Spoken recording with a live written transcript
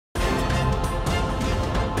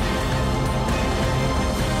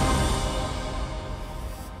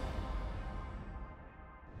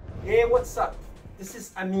Hey, what's up? This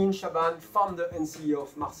is Amin Shaban, founder and CEO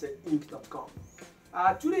of MarseilleInc.com.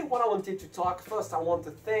 Today what I wanted to talk, first I want to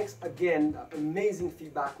thank again the amazing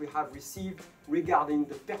feedback we have received regarding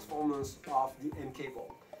the performance of the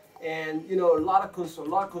mCable. And you know, a lot of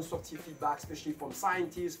constructive feedback, especially from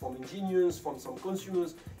scientists, from engineers, from some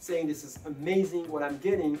consumers, saying this is amazing what I'm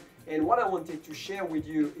getting. And what I wanted to share with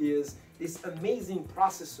you is this amazing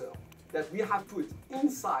processor that we have put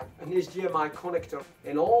inside an HDMI connector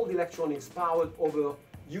and all the electronics powered over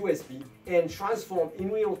USB and transform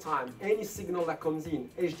in real time any signal that comes in,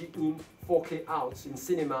 HD in, 4K out in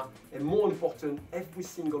cinema, and more important, every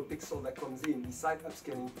single pixel that comes in besides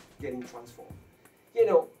upscaling getting transformed. You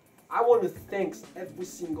know, I want to thank every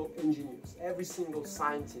single engineer, every single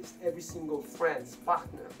scientist, every single friend,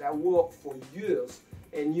 partner that worked for years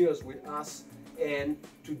and years with us and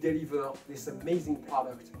to deliver this amazing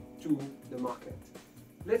product to the market.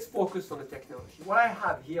 Let's focus on the technology. What I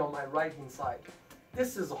have here on my right hand side,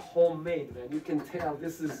 this is homemade, man. You can tell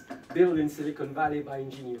this is built in Silicon Valley by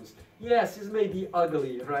engineers. Yes, it may be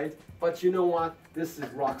ugly, right? But you know what? This is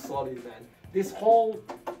rock solid, man. This whole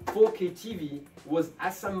 4K TV was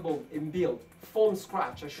assembled and built from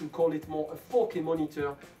scratch. I should call it more a 4K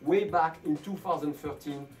monitor way back in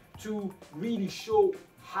 2013 to really show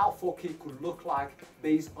how 4K could look like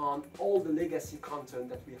based on all the legacy content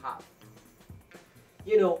that we have.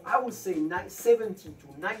 You know, I would say 70 to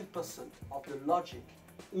 90% of the logic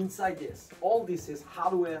inside this, all this is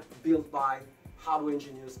hardware built by hardware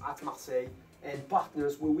engineers at Marseille and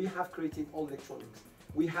partners where we have created all electronics.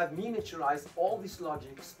 We have miniaturized all this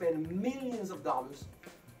logic, spent millions of dollars,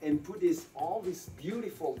 and put all this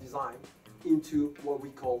beautiful design into what we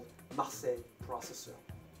call Marseille processor.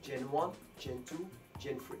 Gen 1, Gen 2,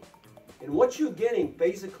 Gen 3. And what you're getting,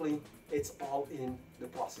 basically, it's all in the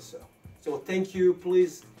processor. So thank you.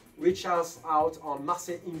 Please reach us out on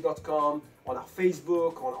MarseilleInc.com, on our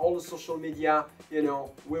Facebook, on all the social media. You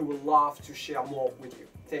know, we would love to share more with you.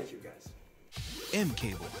 Thank you, guys.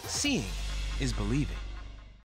 mCable. Seeing is believing.